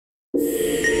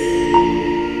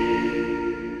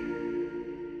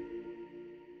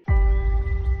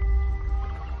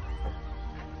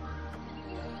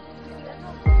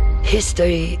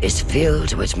History is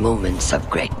filled with moments of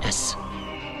greatness.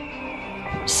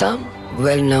 Some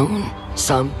well-known,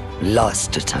 some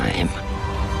lost to time.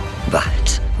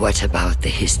 But what about the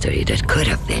history that could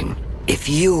have been, if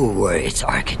you were its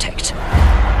architect?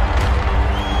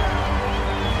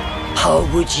 How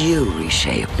would you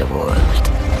reshape the world?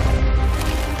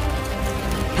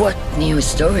 What new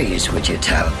stories would you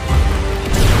tell?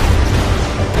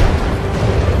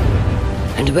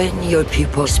 And when your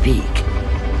people speak,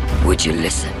 would you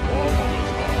listen?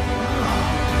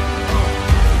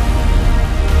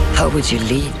 How would you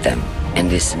lead them in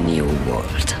this new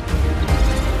world?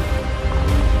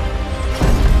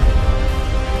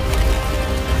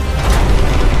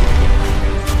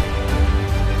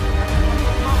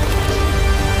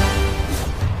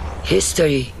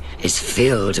 History is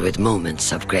filled with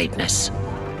moments of greatness,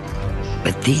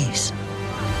 but these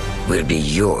will be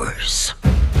yours.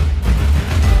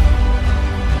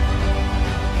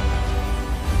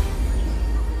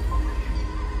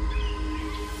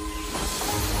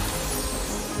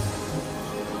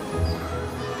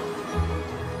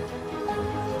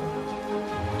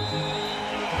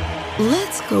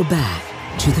 Let's go back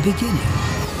to the beginning.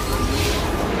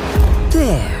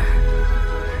 There.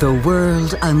 The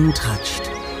world untouched.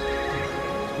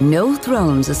 No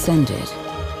thrones ascended.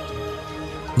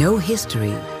 No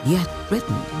history yet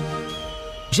written.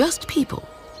 Just people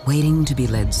waiting to be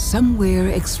led somewhere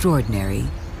extraordinary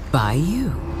by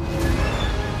you.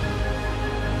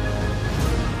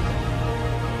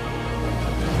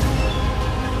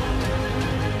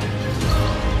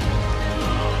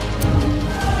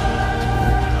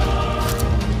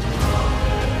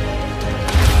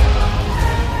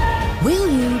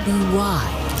 Be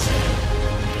wise.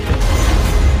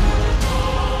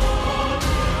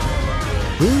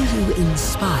 Will you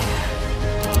inspire?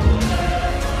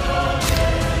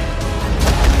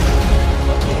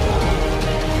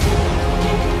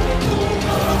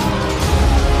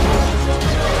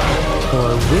 Or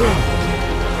will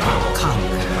you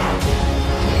conquer?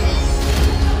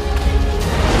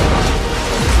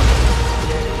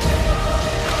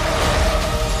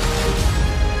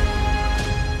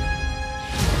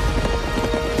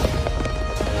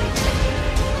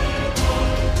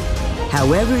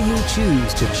 However you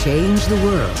choose to change the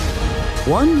world,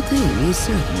 one thing is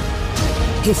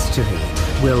certain. History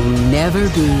will never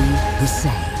be the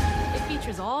same. It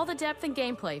features all the depth and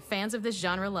gameplay fans of this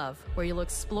genre love, where you'll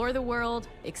explore the world,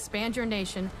 expand your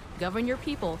nation, govern your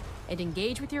people, and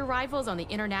engage with your rivals on the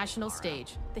international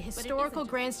stage. The historical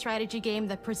grand strategy game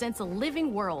that presents a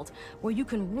living world where you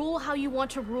can rule how you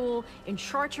want to rule and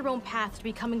chart your own path to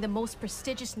becoming the most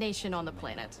prestigious nation on the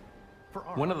planet.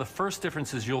 One of the first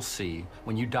differences you'll see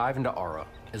when you dive into Ara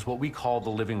is what we call the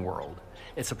living world.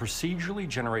 It's a procedurally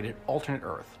generated alternate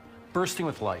Earth, bursting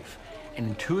with life, an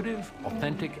intuitive,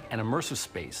 authentic, and immersive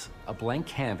space, a blank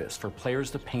canvas for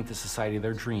players to paint the society of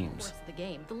their dreams.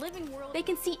 The living world, they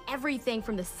can see everything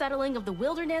from the settling of the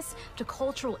wilderness to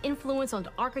cultural influence on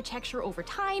architecture over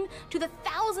time to the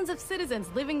thousands of citizens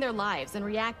living their lives and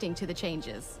reacting to the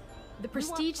changes. The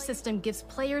prestige system gives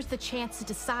players the chance to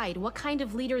decide what kind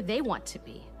of leader they want to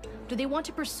be. Do they want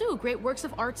to pursue great works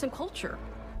of arts and culture?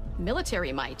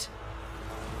 Military might.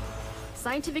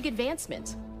 Scientific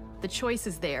advancement? The choice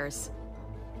is theirs.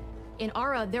 In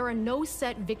Ara, there are no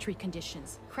set victory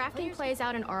conditions. Crafting plays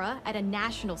out in Ara at a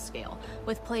national scale,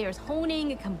 with players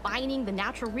honing and combining the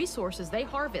natural resources they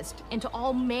harvest into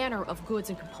all manner of goods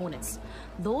and components.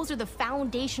 Those are the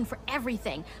foundation for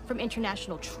everything, from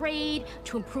international trade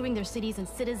to improving their cities' and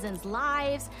citizens'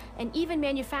 lives, and even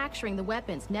manufacturing the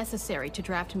weapons necessary to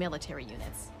draft military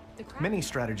units. Many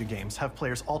strategy games have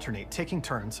players alternate taking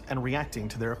turns and reacting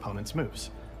to their opponent's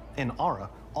moves. In Ara,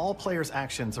 all players'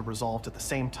 actions are resolved at the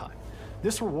same time.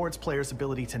 This rewards players'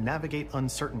 ability to navigate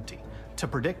uncertainty, to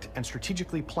predict and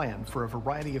strategically plan for a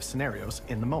variety of scenarios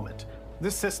in the moment.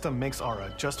 This system makes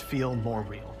Ara just feel more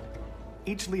real.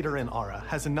 Each leader in Ara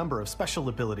has a number of special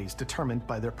abilities determined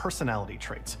by their personality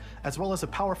traits, as well as a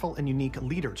powerful and unique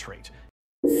leader trait.